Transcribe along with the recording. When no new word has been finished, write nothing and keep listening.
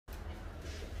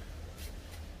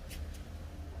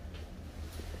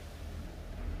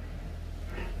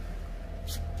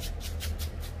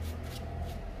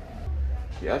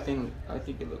Yeah, I think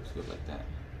it looks good like that.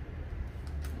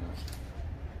 Yeah.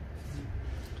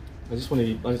 I just want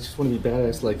to be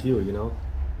badass like you, you know?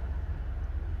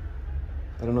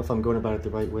 I don't know if I'm going about it the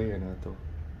right way or not, though.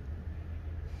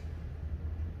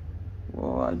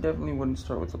 Well, I definitely wouldn't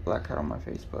start with a black hat on my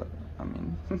face, but I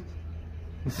mean,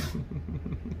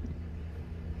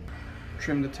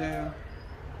 trim the tail.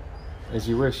 As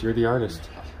you wish. You're the artist.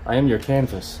 I am your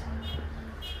canvas.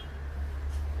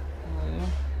 Yeah.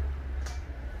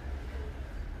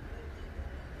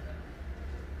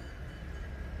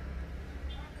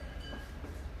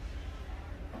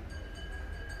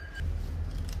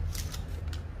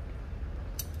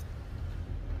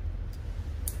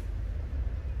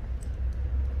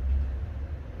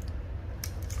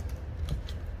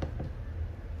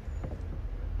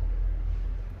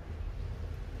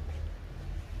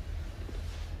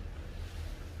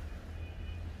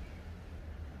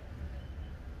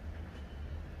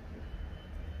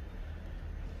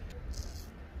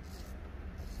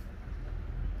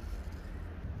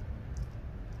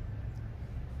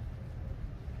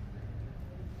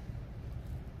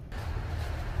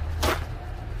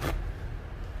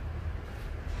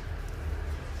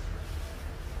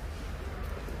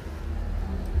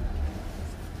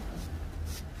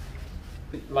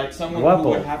 Like someone who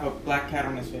would have a black cat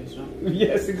on his face, right?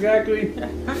 Yes, exactly.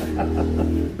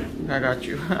 I got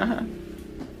you.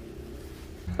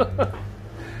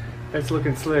 That's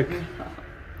looking slick.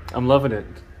 I'm loving it.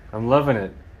 I'm loving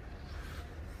it.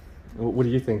 What do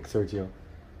you think, Sergio?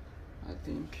 I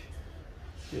think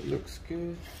it looks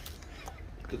good.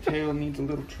 The tail needs a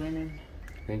little trimming.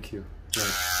 Thank you.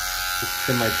 Right. Just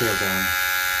trim my tail down.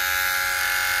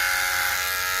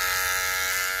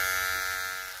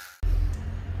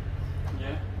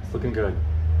 Looking good.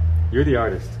 You're the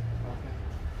artist.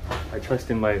 Okay. I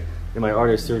trust in my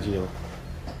artist Sergio.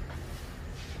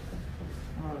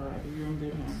 Alright, you're in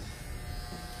good hands.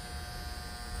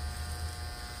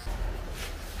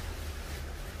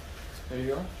 There you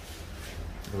go.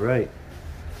 Alright.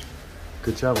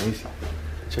 Good job. Let me see.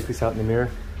 Check this out in the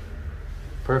mirror.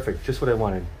 Perfect. Just what I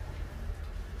wanted.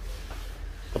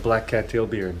 A black cattail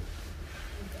beard.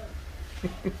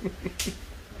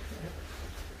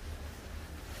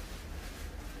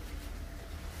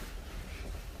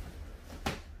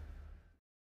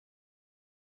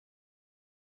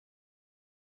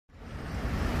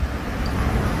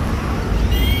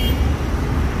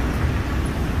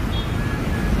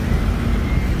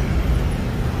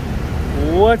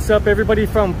 What's up, everybody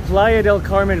from Playa del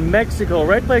Carmen, Mexico,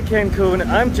 right by Cancun.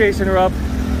 I'm Jason Rupp.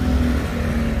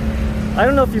 I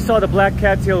don't know if you saw the black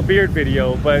cattail beard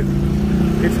video, but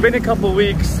it's been a couple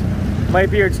weeks. My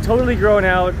beard's totally grown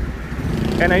out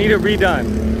and I need it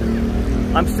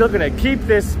redone. I'm still gonna keep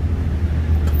this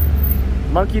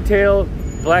monkey tail,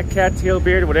 black cattail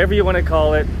beard, whatever you want to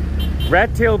call it.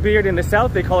 Rat tail beard. In the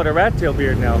South, they call it a rat tail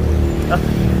beard now.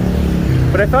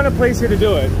 But I found a place here to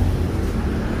do it.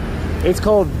 It's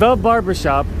called The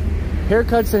Barbershop,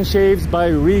 Haircuts and Shaves by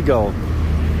Rigo.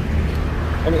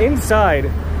 And inside,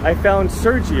 I found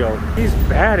Sergio. He's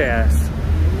badass.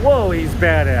 Whoa, he's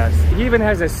badass. He even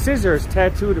has a scissors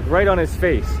tattooed right on his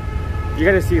face. You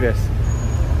gotta see this.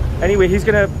 Anyway, he's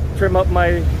gonna trim up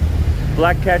my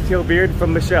black cattail beard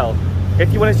from Michele.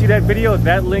 If you wanna see that video,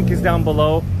 that link is down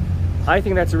below. I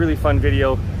think that's a really fun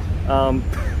video.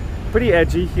 Pretty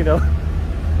edgy, you know.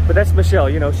 But that's Michele,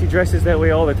 you know, she dresses that way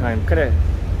all the time. Kind of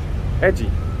edgy.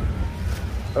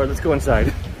 All right, let's go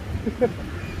inside.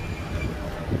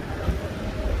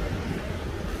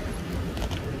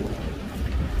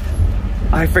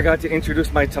 I forgot to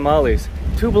introduce my tamales.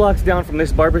 2 blocks down from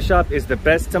this barbershop is the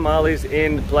best tamales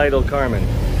in Playa del Carmen.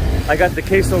 I got the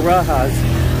queso rajas,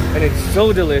 and it's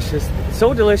so delicious.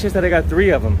 So delicious that I got 3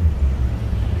 of them.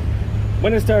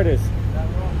 Buenas tardes.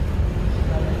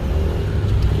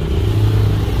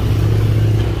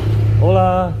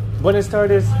 Hola, buenas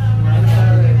tardes.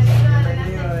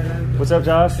 What's up,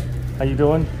 Josh? How you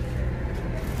doing?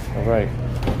 All right.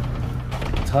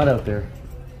 It's hot out there.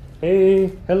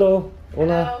 Hey, hello.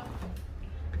 Hola.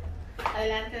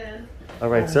 Adelante. All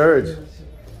right, Serge.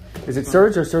 Is it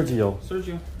Serge or Sergio?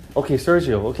 Sergio. Okay,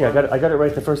 Sergio. Okay, I got it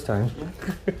right the first time.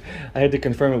 Yeah. I had to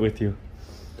confirm it with you.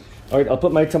 All right, I'll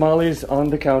put my tamales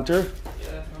on the counter.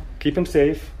 Yeah. Keep them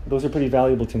safe. Those are pretty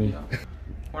valuable to me. Yeah.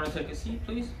 Want to take a seat,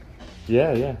 please?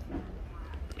 Yeah, yeah.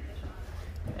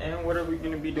 And what are we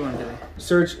going to be doing today?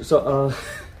 Serge, so,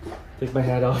 take my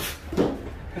hat off.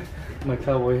 My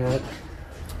cowboy hat.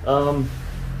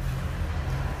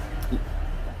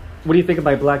 What do you think of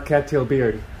my black cattail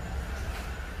beard?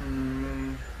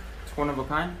 It's one of a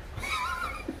kind.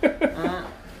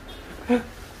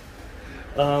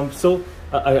 So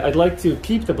I'd like to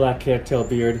keep the black cattail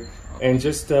beard and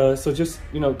just, just,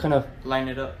 you know, kind of... Line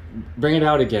it up. Bring it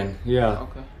out again, yeah.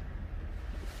 Okay.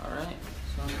 Alright,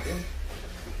 sounds good.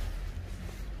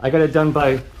 I got it done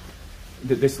by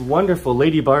this wonderful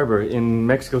lady barber in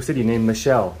Mexico City named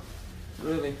Michele.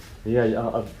 Really? Yeah,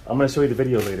 I'm going to show you the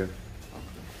video later. Okay.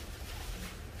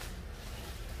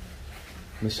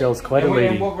 Michelle's quite a lady.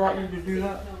 And what brought you to do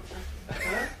that?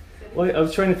 Well, I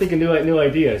was trying to think of new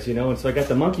ideas, you know, and so I got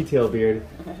the monkey tail beard,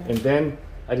 and then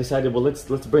I decided, well, let's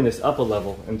bring this up a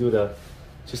level and do the,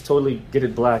 just totally get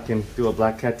it black and do a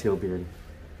black cattail beard.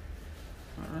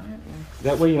 All right. Well.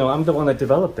 That way, you know, I'm the one that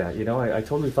developed that, you know, I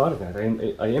totally thought of that.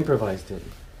 I improvised it.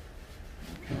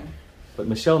 Okay. But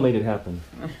Michele made it happen.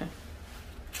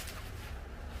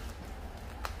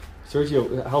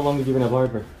 Sergio, how long have you been a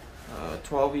barber?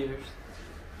 12 years.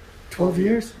 12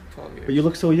 years? 12 years. But you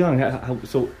look so young.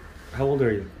 How old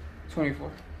are you? 24.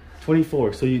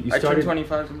 24. So you started... I turn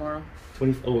 25 tomorrow.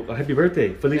 20. Oh, happy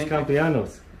birthday. Feliz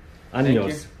cumpleaños.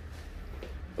 Años.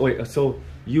 Wait, so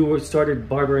you started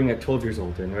barbering at 12 years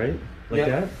old then, right? Like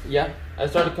that? Yeah. I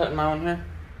started cutting my own hair.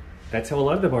 That's how a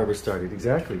lot of the barbers started.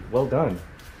 Exactly. Well done.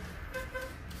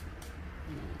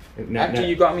 Actually,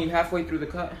 you got me halfway through the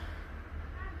cut.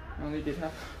 I only did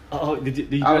half. Oh, did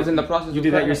you I was in the process. You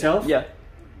did that yourself? Yeah.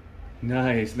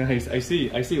 Nice, nice. I see.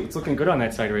 It's looking good on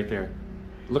that side right there.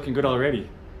 Looking good already.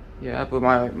 Yeah, but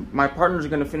my partner's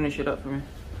gonna finish it up for me.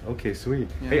 Okay, sweet.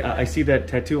 Yeah. Hey, I see that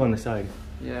tattoo on the side.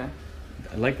 Yeah.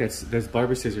 I like that. There's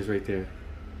barber scissors right there.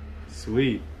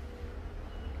 Sweet.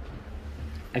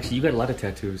 Actually, you got a lot of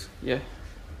tattoos. Yeah.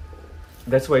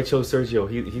 That's why I chose Sergio.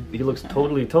 He looks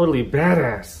totally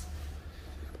badass.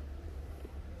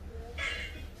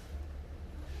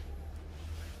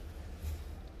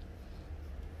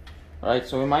 Alright,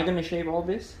 so am I gonna shave all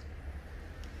this?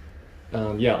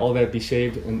 Yeah, all that be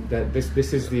shaved, and that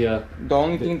this is the... The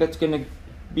only thing that's gonna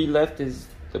be left is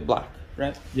the black,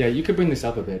 right? Yeah, you could bring this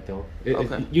up a bit though.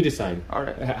 Okay. You decide. All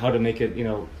right. How to make it, you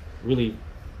know, really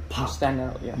pop. Stand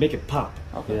out, yeah. Make it pop.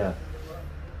 Okay. Yeah.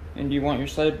 And do you want your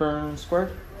sideburn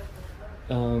squared?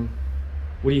 What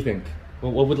do you think?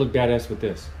 Well, what would look badass with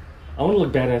this? I want to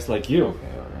look badass like you. Okay,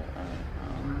 alright.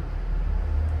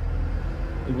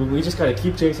 We just gotta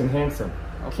keep Jason handsome.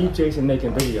 Okay. Keep Jason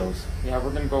making videos. Yeah,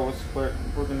 we're gonna go squared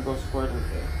with the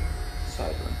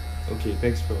sideburn. Okay,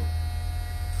 thanks, bro.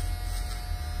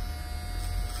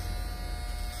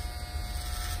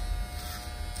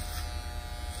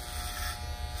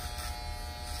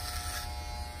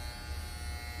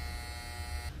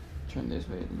 Turn this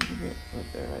way a little bit, right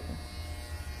there, right there.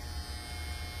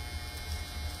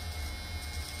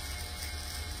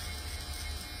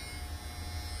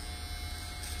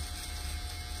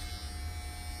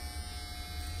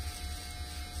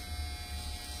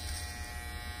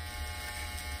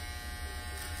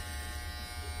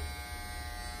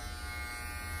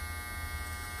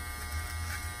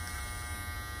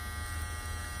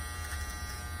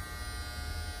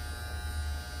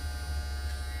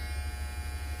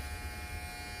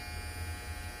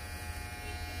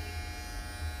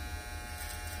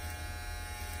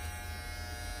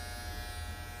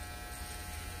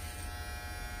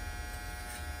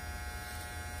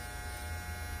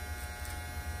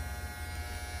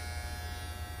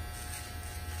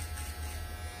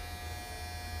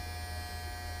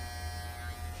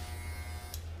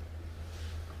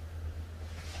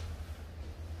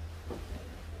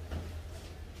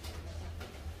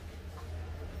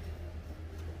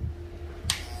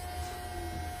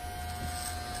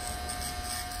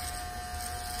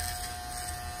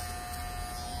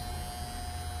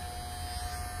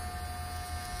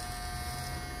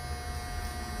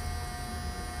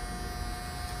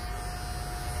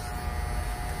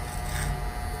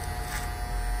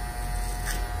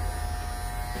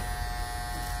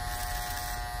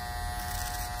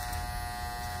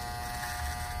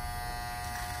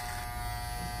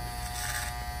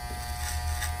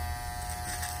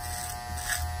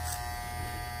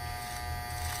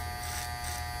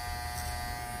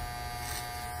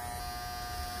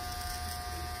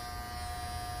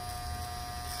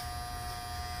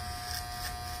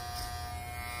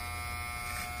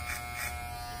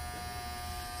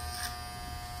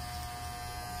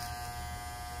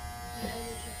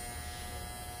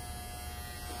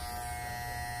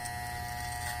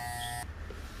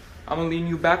 I'm gonna lean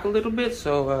you back a little bit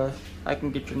so I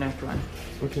can get your neckline.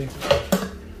 Okay.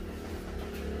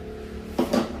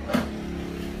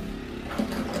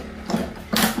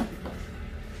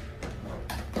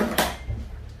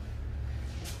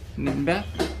 Lean back.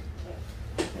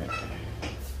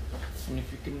 And if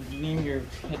you can lean your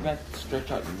head back, stretch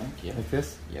out your neck, yeah. Like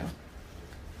this? Yeah.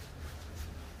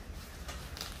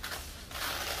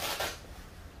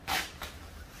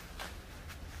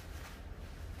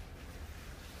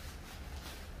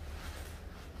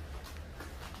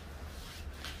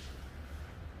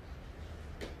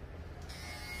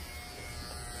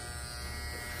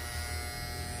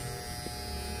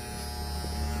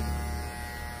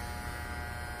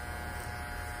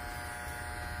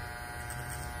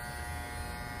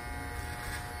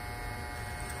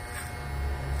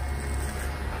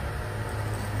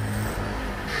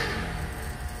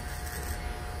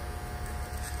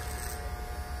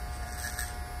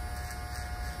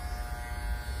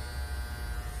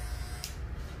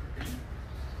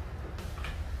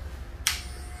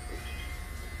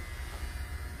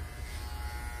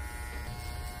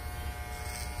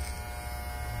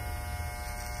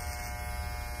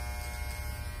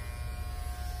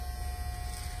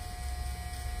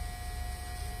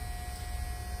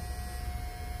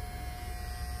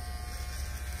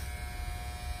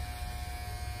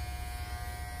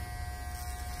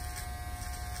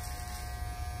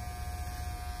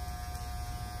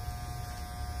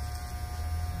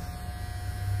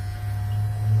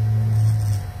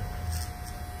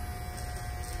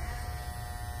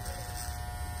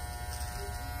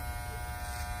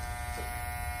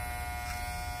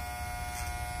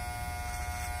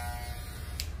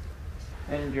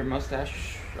 And your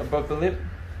mustache above the lip.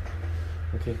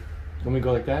 Okay. Let me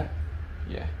go like that?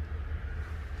 Yeah.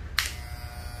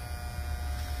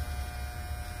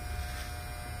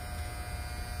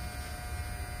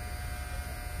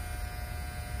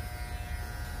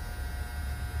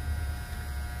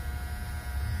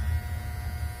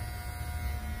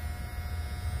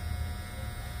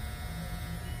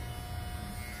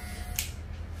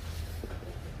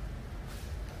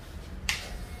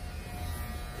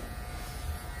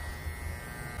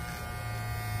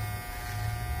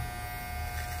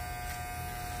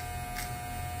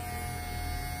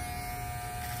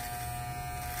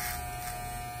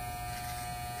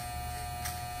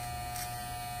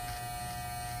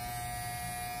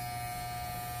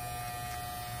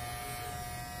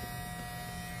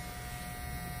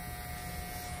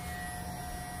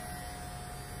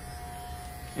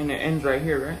 And it ends right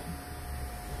here, right?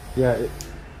 Yeah,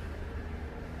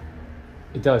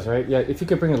 it does, right? Yeah, if you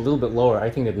could bring it a little bit lower,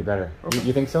 I think that'd be better. Okay.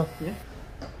 You think so? Yeah.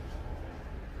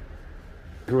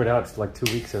 Grew it out, it's like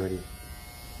 2 weeks already.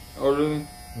 Oh, really?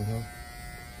 Mm-hmm.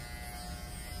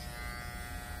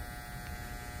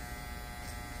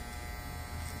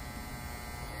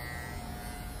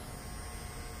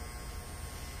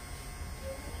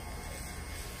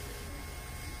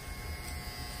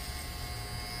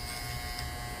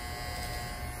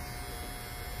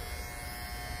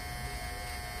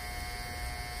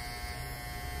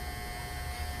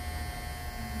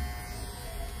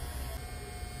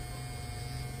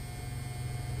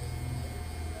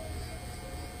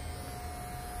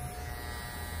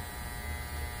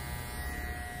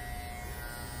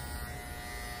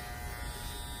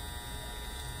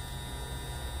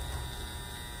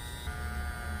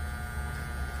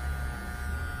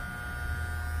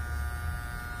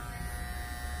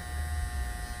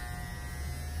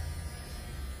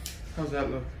 How's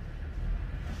that look?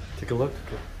 Take a look.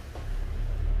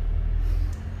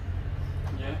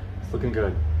 Yeah. It's looking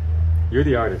good. You're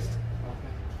the artist.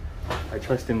 Okay. I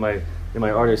trust in my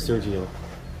artist, Sergio.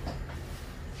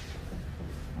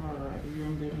 Alright, you're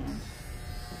in good hands.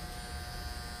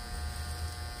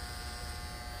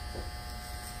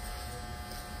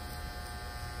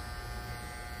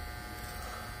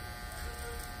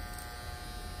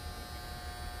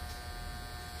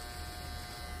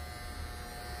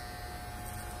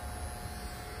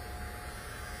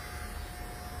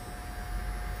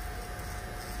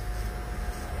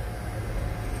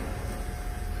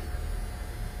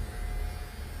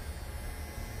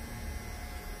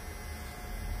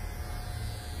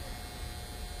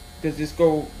 Does this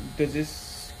go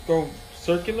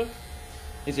circular?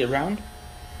 Is it round?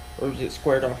 Or is it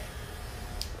squared off?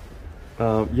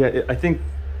 Yeah, I think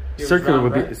It was circular round,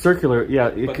 would be right? circular. Yeah,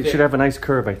 But should have a nice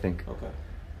curve, I think. Okay.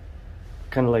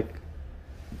 Kind of like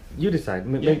you decide.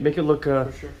 Yeah. Make it look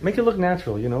For sure. make it look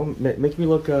natural. You know, make me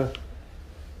look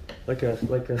like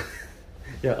a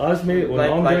yeah. Oz made it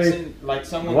Like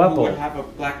someone guapo. who would have a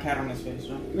black cat on his face,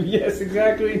 right? Yes,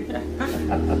 exactly.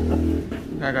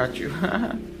 I got you.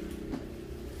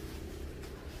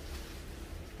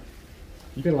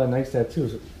 You got a lot of nice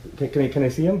tattoos. Can I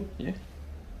see him? Yeah.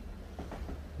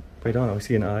 Right on. I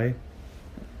see an eye.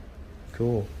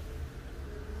 Cool.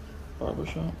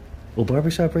 Barbershop. Well,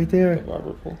 barbershop right The there.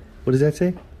 barber pole. What does that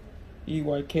say?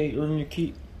 EYK, earn your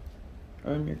keep.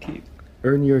 Earn your keep.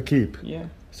 Earn your keep. Yeah.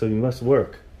 So you must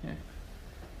work. Yeah.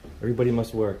 Everybody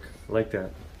must work. I like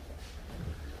that.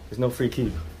 There's no free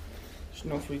keep. There's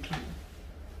no free keep.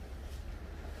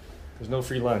 There's no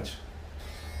free lunch.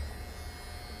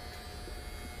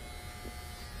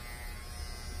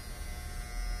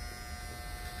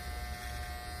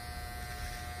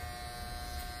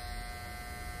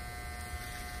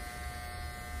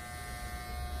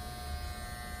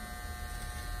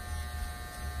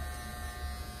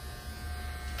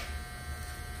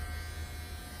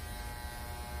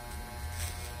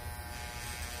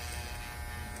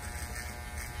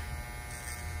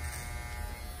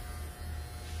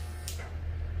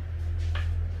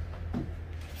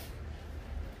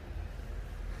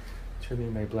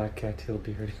 Trimming my black cattail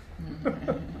beard. I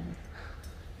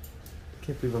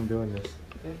can't believe I'm doing this.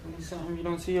 Definitely something you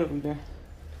don't see every day.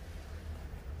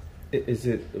 Is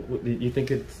it? You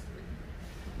think it's?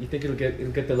 You think it'll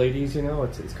get the ladies? You know,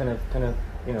 it's kind of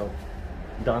you know,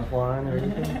 Don Juan or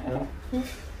anything. No? Well,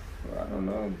 I don't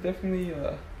know. Definitely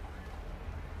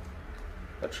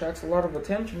attracts a lot of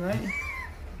attention, right?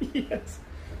 Yes.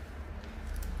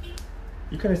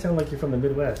 You kind of sound like you're from the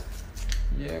Midwest.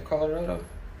 Yeah, Colorado.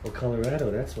 Oh,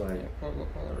 Colorado, that's why. Yeah, Puebla,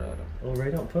 Colorado. Oh,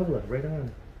 right on, Puebla, right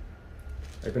on.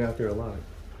 I've been out there a lot.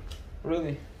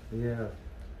 Really? Yeah,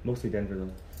 mostly Denver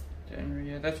though. Denver,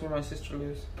 yeah, that's where my sister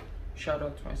lives. shout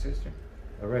out to my sister.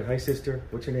 All right, hi sister.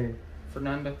 What's your name?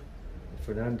 Fernanda.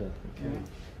 Fernanda. Okay.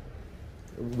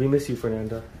 Yeah. We miss you,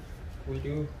 Fernanda. We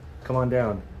do. Come on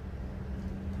down.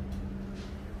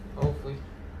 Hopefully.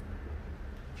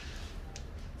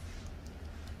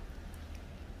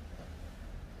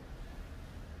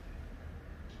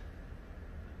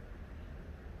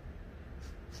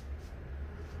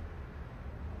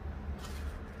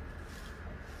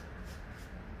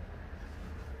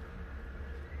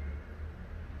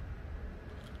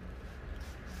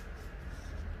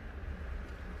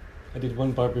 I did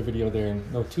one barber video there,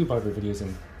 and no, 2 barber videos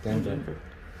in Denver.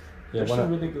 Yeah, There's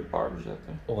some really good barbers out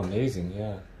there. Oh, amazing!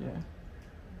 Yeah. Yeah.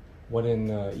 One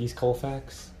in East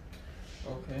Colfax.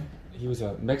 Okay. He was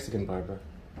a Mexican barber.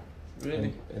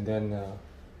 Really? And then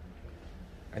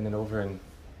over in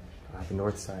the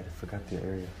north side. I forgot the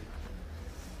area.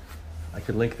 I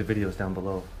could link the videos down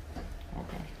below.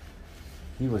 Okay.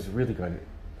 He was really good.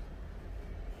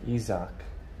 Isaac.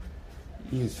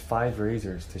 He used 5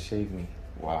 razors to shave me.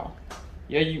 Wow.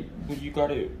 Yeah, you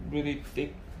got it really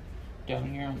thick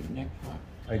down here on the neck part.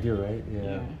 I do, right?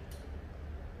 Yeah.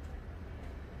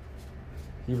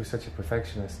 He was such a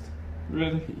perfectionist.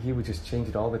 Really? He would just change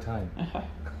it all the time.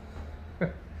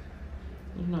 There's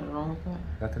nothing wrong with that.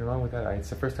 Nothing wrong with that. It's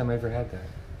the first time I ever had that.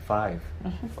 5.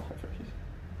 5.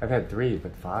 I've had 3,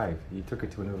 but 5. He took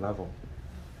it to a new level.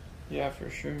 Yeah, for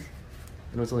sure. And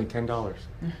it was only $10.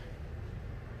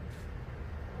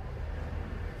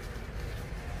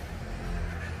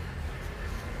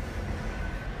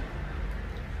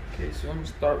 Okay, so I'm gonna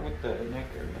start with the neck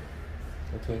area.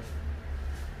 Okay.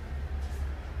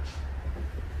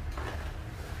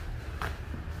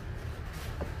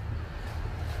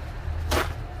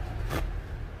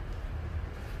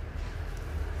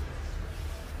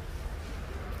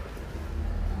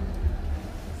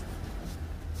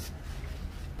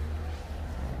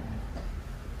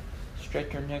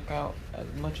 Stretch your neck out as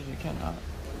much as you can out.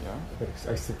 Yeah.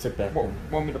 I sit back.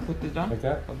 Want me to put this down? Like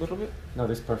that? A little bit? No,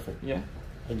 this is perfect. Yeah.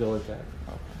 I go like that.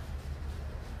 Okay.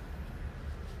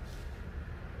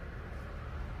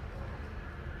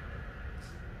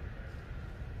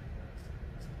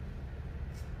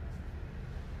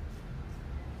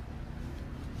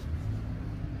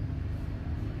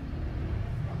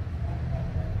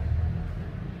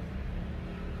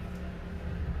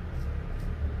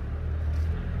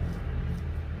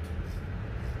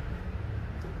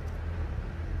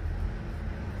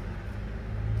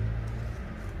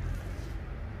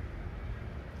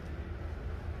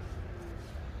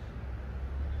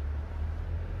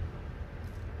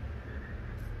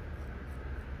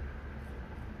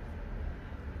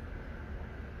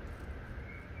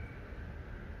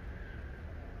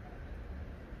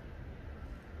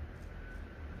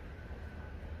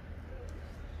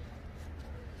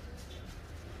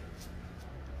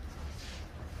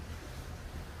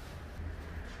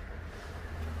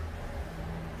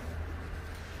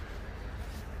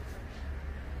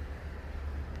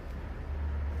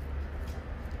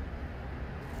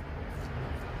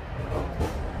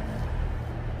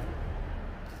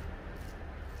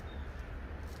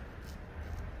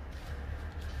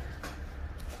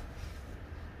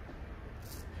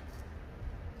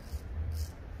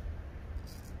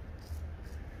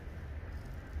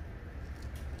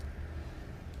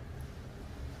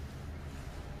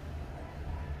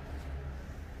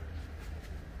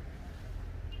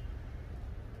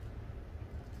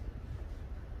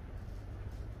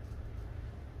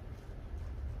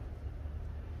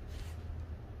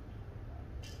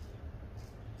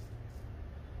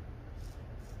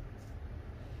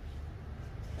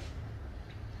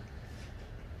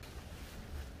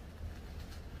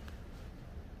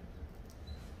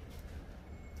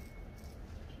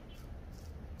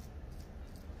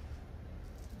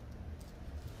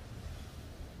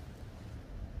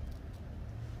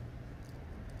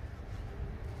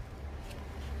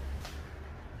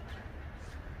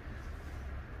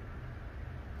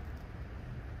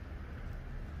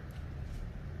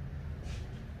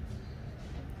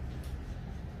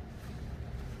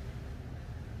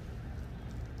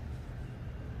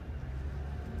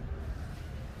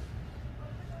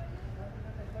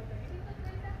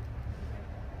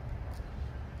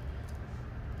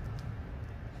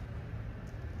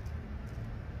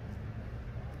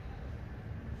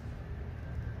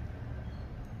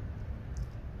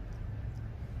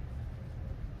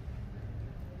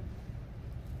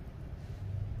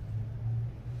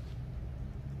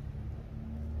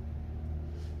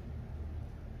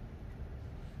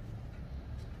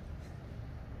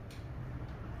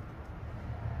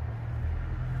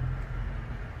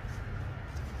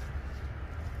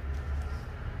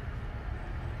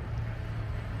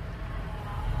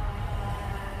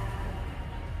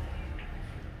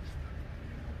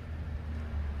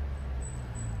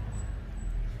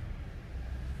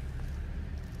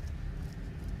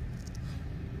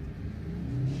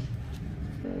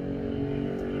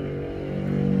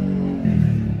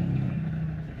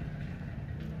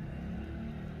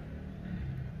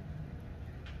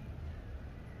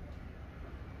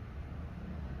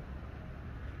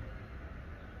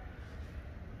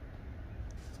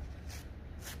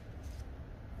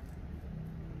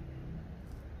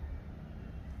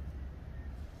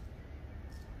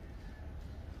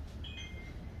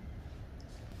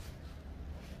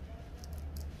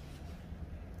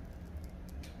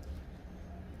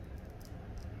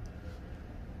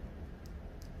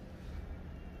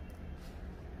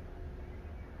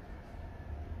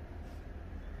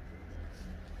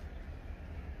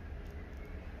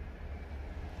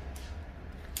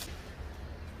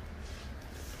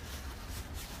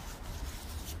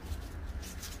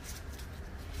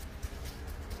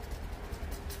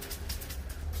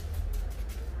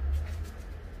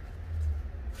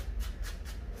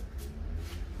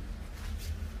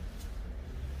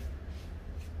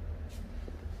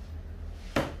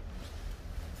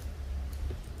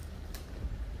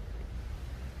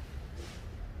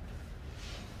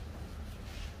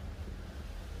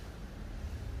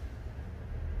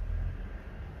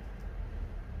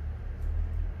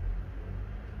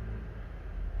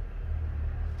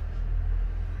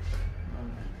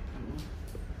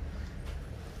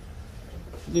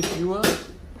 Lift you up.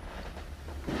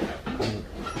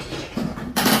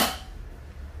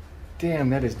 Damn,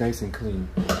 that is nice and clean.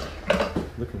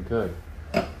 Looking good.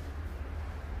 Get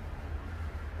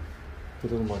a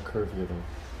little more curve here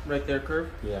though. Right there, curve?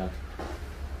 Yeah.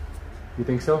 You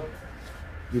think so?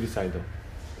 You decide though.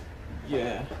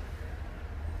 Yeah.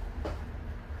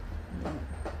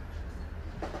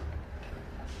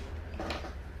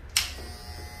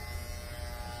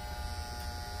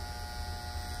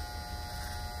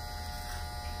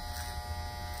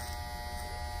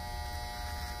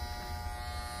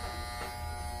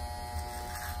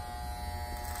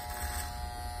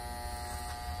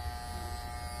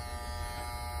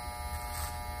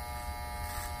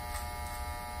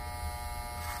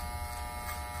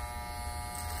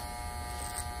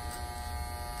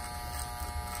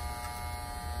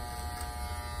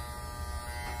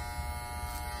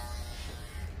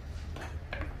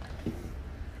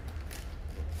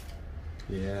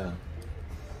 Yeah.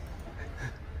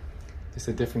 Just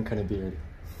a different kind of beard.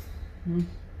 Hmm.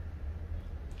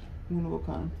 One of a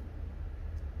kind.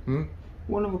 Hmm?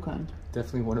 One of a kind.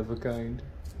 Definitely one of a kind.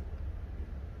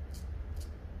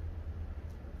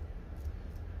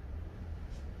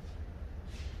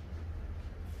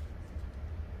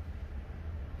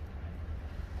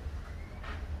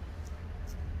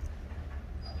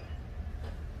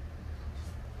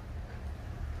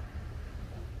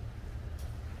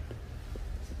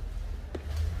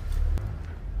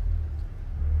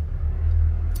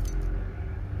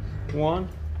 One.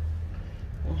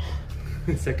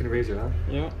 Second razor, huh?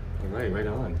 Yeah. All right, right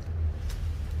on.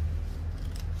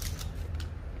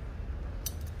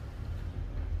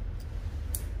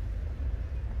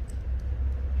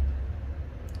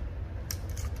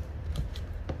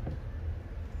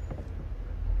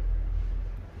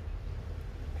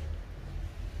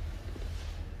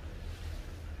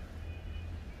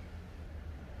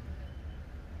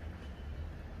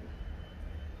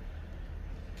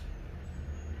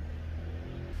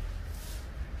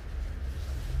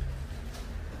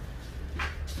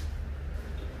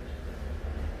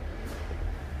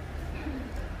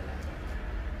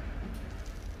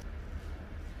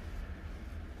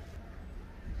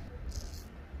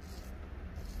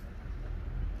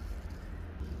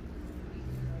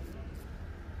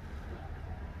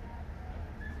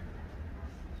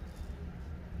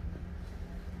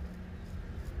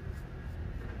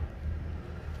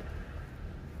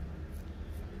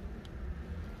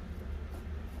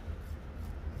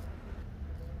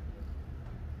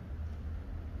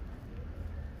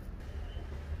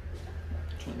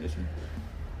 Try this one.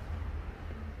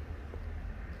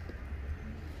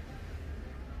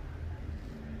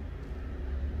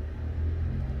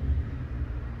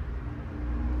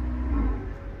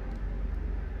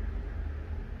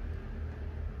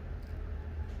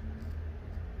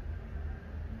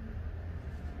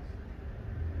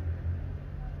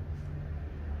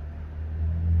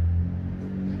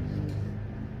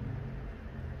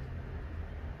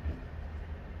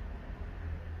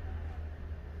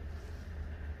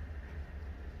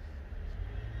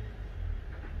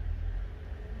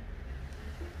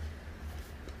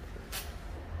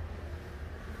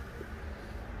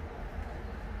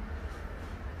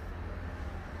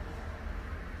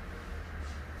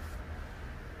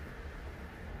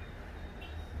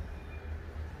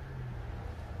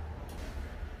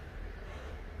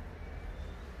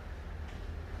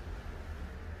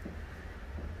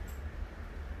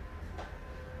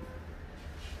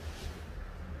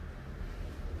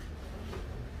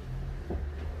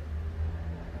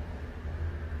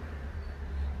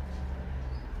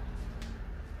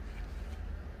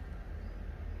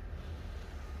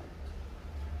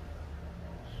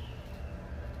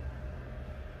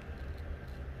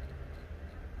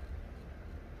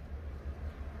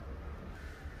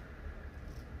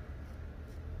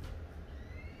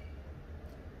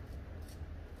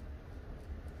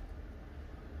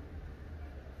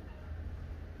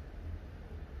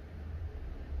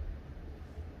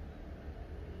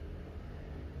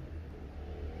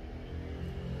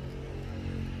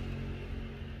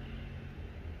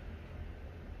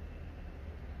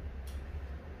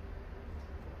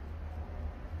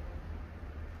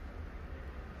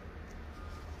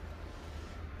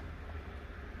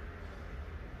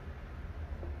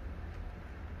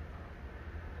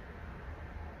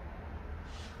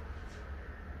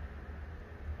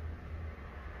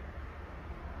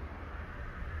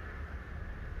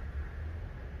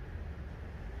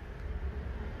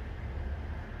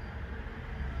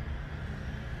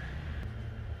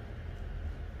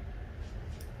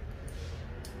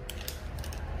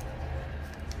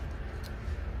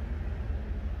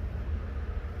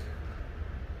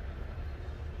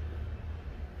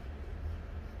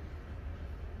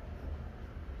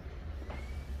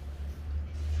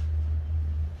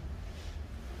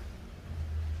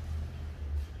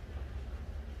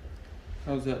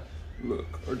 How's that look?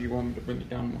 Or do you want me to bring it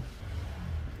down more?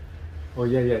 Oh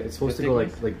yeah, yeah. It's supposed to go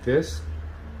like this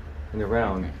and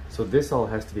around. Okay. So this all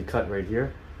has to be cut right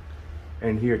here,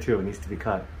 and here too. It needs to be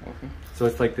cut. Okay. So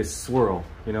it's like this swirl,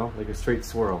 you know, like a straight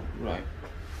swirl. Right.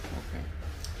 Okay.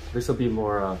 This will be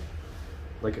more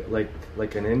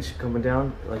like an inch coming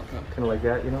down, like kind of like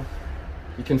that, you know.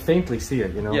 You can faintly see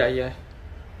it, you know. Yeah, yeah.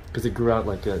 Because it grew out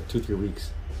like 2-3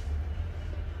 weeks.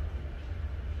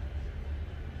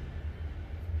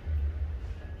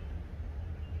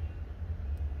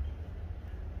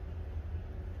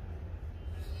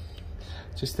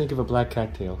 Just think of a black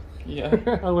cattail. Yeah.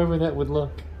 However that would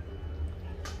look.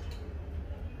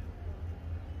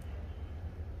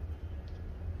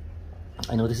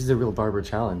 I know this is a real barber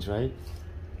challenge, right?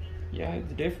 Yeah,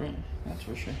 it's different. That's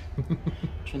for sure.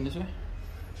 Turn this way.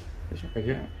 This way? Right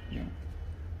here? Yeah.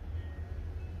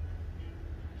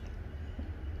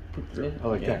 Oh,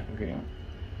 like that. Okay. Yeah.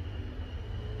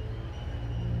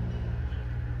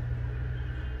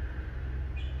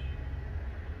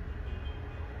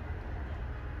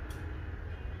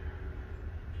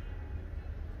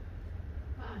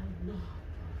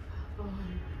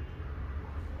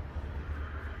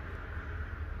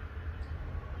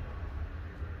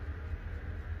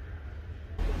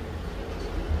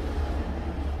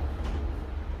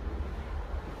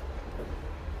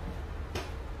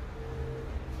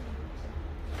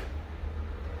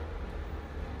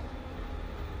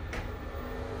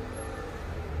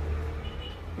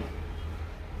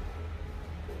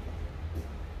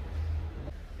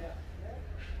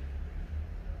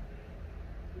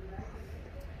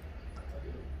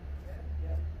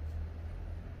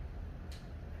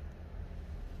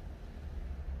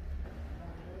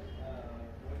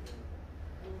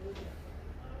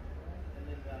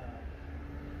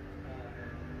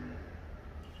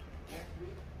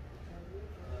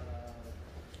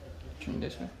 Turn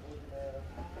this way.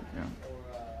 Yeah.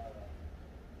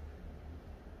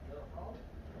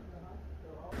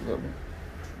 A little bit.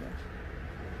 Yeah.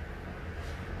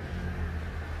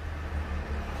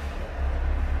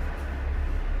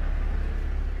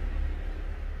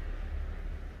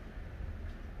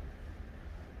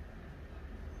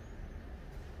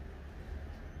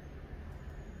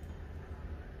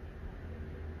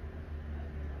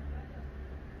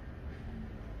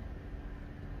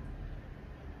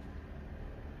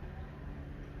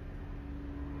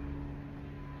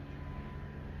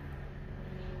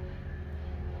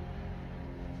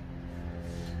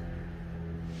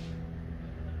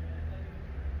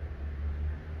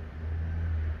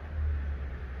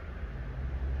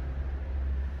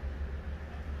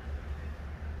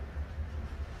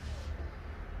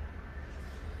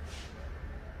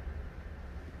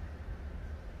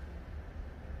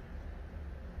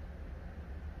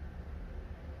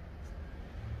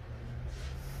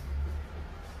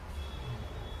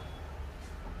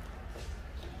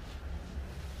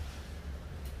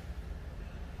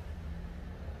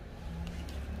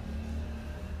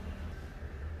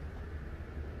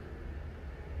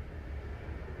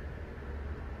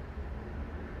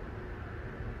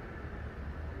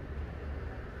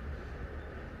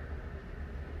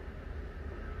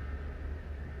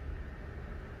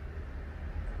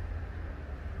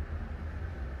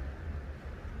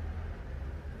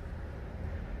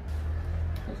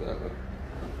 How's that look?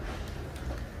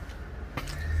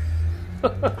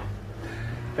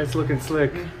 That's looking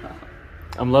slick.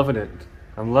 I'm loving it.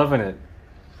 I'm loving it.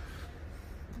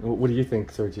 What do you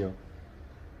think, Sergio?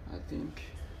 I think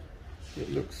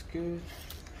it looks good.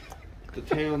 The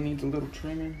tail needs a little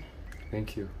trimming.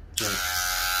 Thank you. Yeah.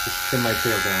 Just trim my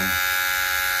tail down.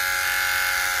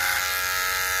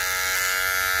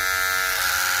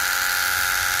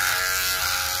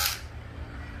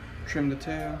 Trim the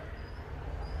tail.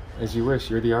 As you wish.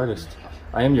 You're the artist.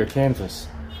 I am your canvas.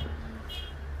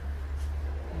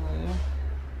 Oh, yeah.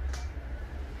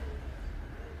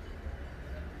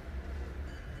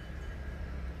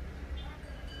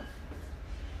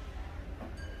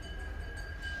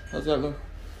 How's that look?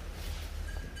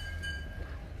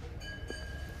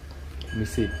 Let me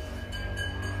see.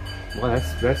 Wow,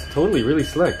 that's totally really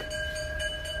slick.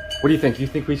 What do you think? Do you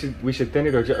think we should thin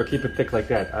it or keep it thick like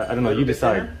that? I don't know. You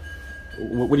decide.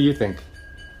 What do you think?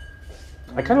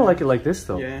 I kind of like it like this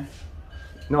though. Yeah.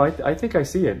 No, I think I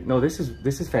see it. No, this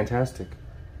is fantastic.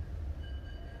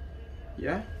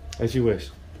 Yeah. As you wish.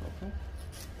 Okay.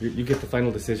 You get the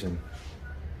final decision.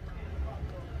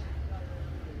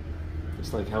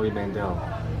 Just like Howie Mandel.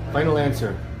 Final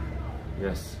answer.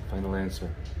 Yes, final answer.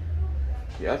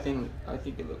 Yeah, I think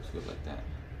it looks good like that.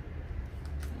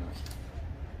 Yeah.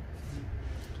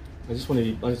 I just want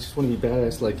to be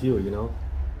badass like you know.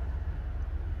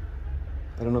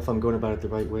 I don't know if I'm going about it the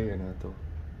right way or not, though.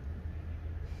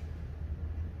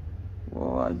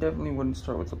 Well, I definitely wouldn't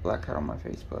start with a black hat on my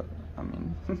face, but I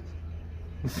mean.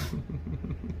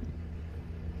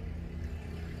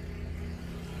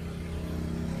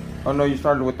 Oh no, you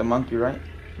started with the monkey, right?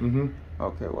 Mm-hmm.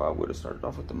 Okay, well I would have started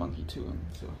off with the monkey too.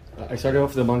 So I started off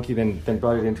with the monkey, then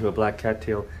brought it into a black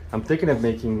cattail. I'm thinking of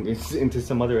making it into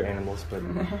some other animals, but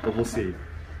we'll see.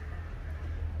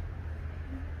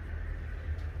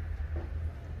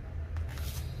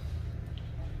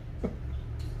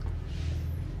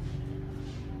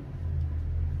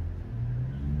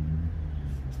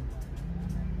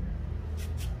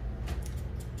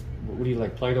 What do you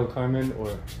like, Playa del Carmen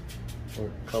or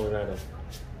Colorado?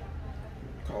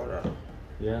 Colorado.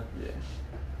 Yeah? Yeah.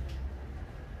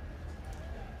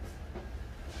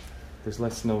 There's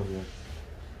less snow here.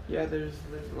 Yeah, there's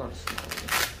a lot of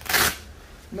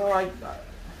snow. No, I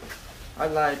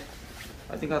lied.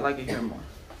 I think I like it here more.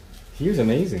 Here's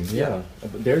amazing, yeah.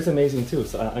 But there's amazing too.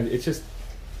 So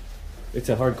it's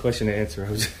a hard question to answer.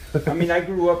 I mean, I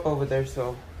grew up over there,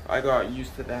 so I got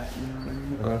used to that. You know what I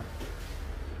mean? Uh-huh.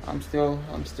 I'm still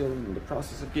in the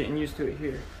process of getting used to it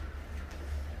here.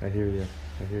 I hear you.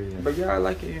 But yeah, I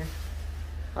like it here.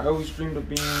 I always dreamed of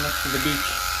being next to the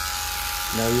beach.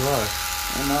 Now you are.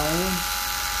 And now I am.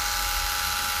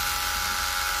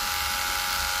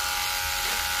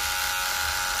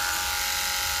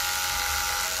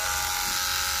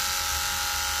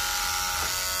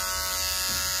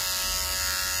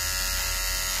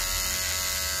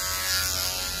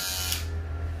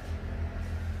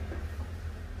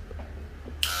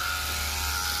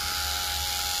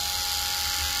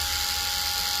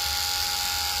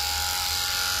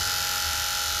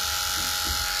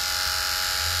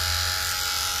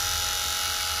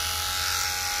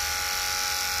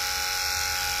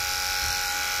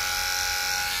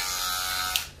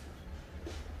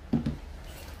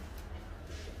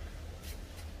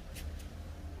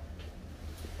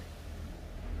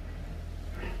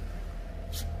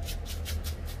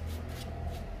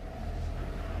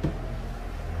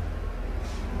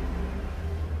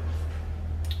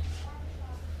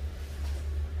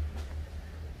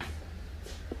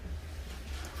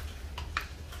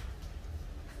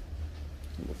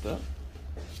 What's up?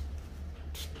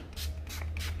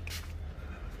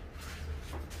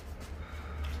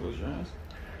 Close your eyes.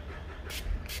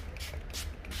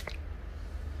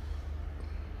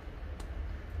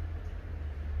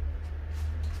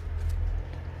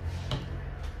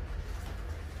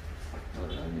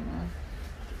 Alright, now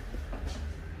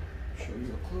show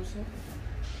you a close up.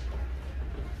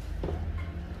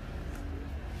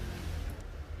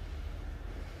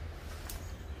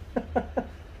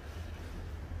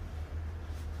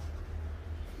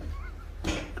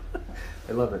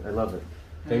 I love it.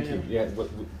 Thank you. Yeah,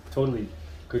 totally.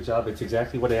 Good job. It's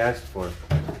exactly what I asked for.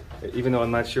 Even though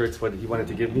I'm not sure it's what he wanted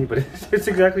to give me, but it's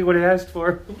exactly what I asked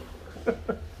for. There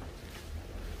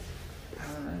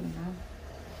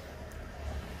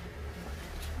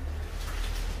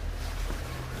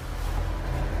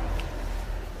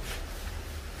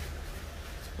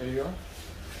you go.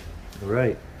 All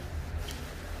right.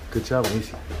 Good job. Let me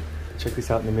see. Check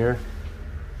this out in the mirror.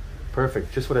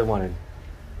 Perfect. Just what I wanted.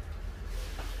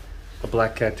 A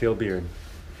black cattail beard.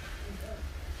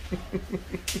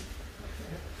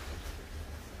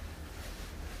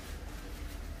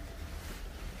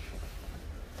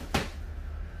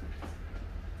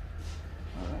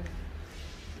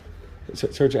 So,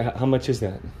 Sergio, how much is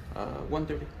that?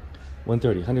 130.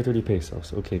 130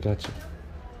 pesos. Okay, gotcha.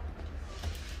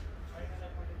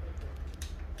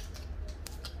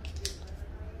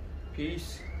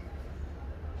 Peace.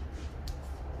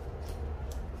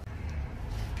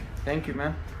 Thank you,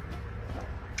 man.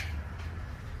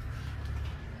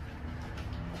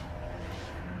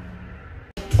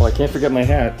 Oh, I can't forget my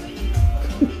hat.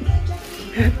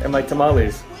 And my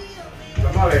tamales.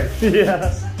 Tamales? Yeah.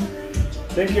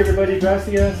 Thank you, everybody.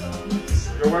 Gracias.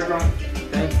 You're welcome.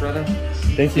 Thanks, brother.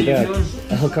 Thank you, back.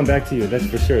 I'll come back to you, that's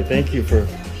for sure. Thank you for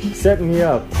setting me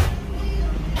up.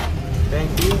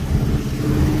 Thank you.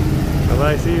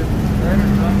 Bye-bye. See you.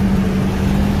 Later, bro.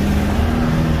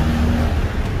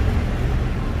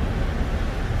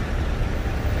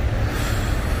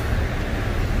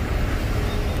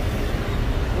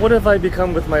 What have I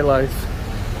become with my life?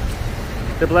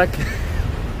 The black...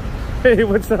 Hey,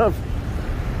 what's up?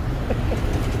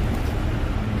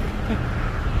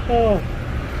 Oh.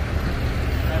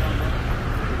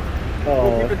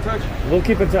 We'll keep in touch. We'll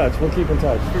keep in touch. We'll keep in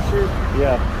touch. For sure.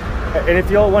 Yeah. And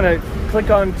if y'all want to click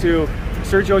on to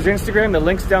Sergio's Instagram, the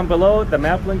link's down below. The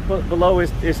map link below is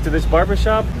to this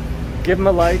barbershop. Give him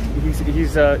a like.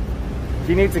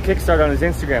 he needs a kickstart on his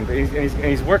Instagram, and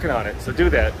he's working on it, so do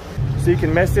that. So you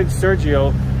can message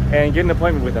Sergio and get an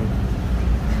appointment with him.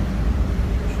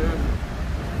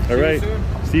 Sure. All right.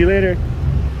 See you later.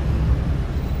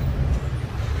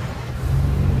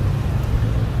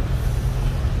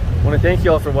 I want to thank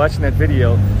you all for watching that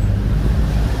video.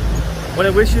 I want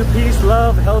to wish you peace,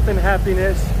 love, health, and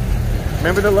happiness.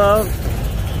 Remember to love.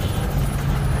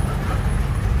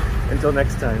 Until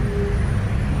next time.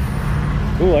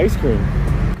 Ooh, ice cream.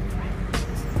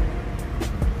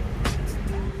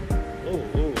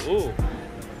 Ooh.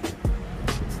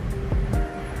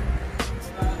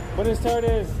 Buenas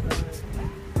tardes.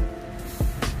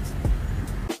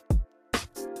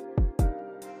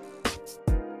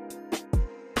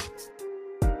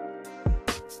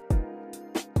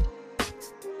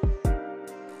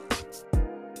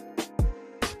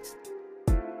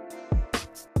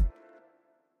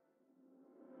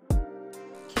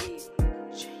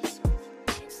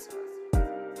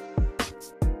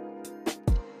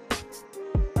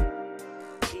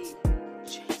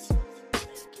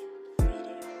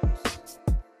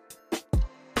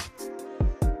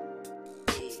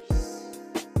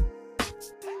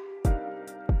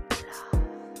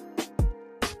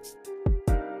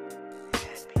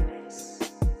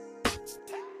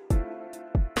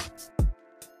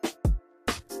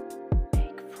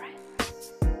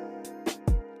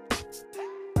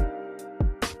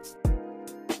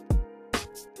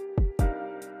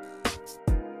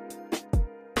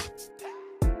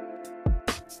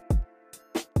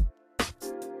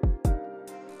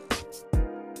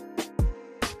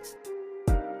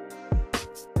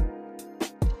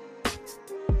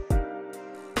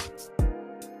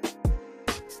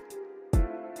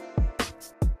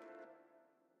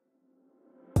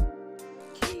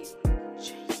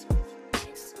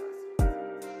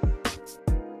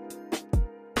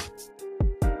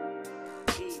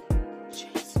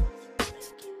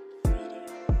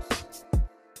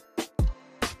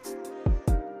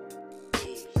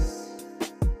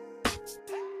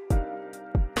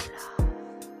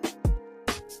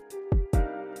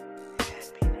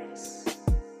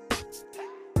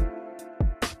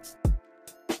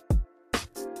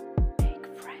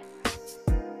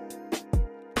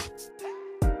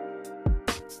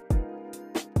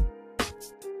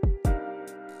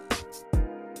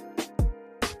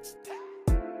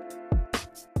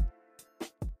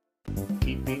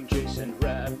 Keeping Jason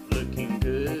Rapp looking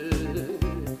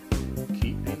good.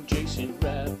 Keeping Jason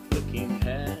Rapp looking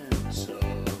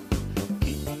handsome.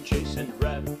 Keeping Jason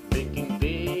Rapp making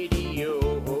videos.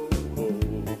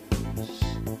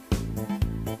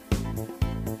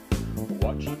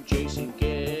 Watching Jason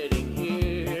getting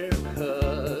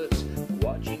haircuts.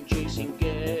 Watching Jason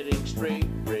getting straight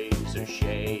razor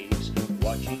shaves.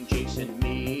 Watching Jason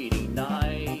meeting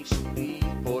nice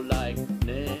people like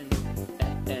Nin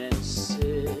and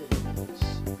Sis.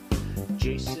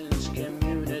 Jason's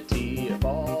community of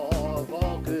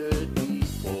all good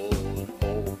people,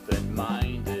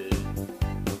 open-minded,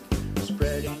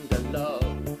 spreading the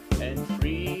love and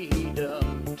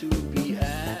freedom to be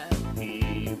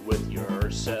happy with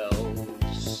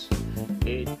yourselves.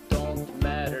 It don't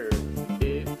matter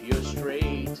if you're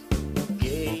straight,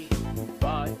 gay,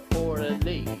 bi, or a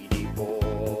lady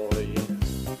boy.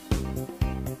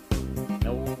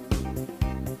 No.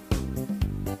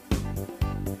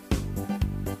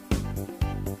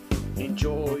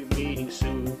 Enjoy meeting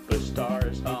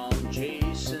superstars on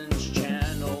Jason's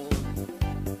channel,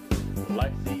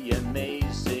 like the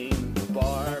amazing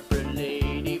barber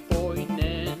lady boy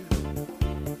Nin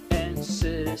and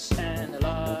Sis and a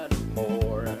lot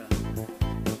more,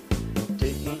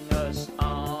 taking us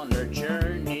on our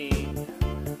journey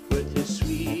with his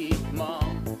sweet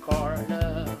mom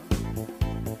Carla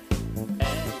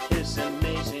and his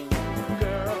amazing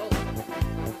girl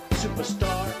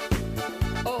superstar.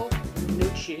 Oh,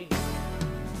 Nucci.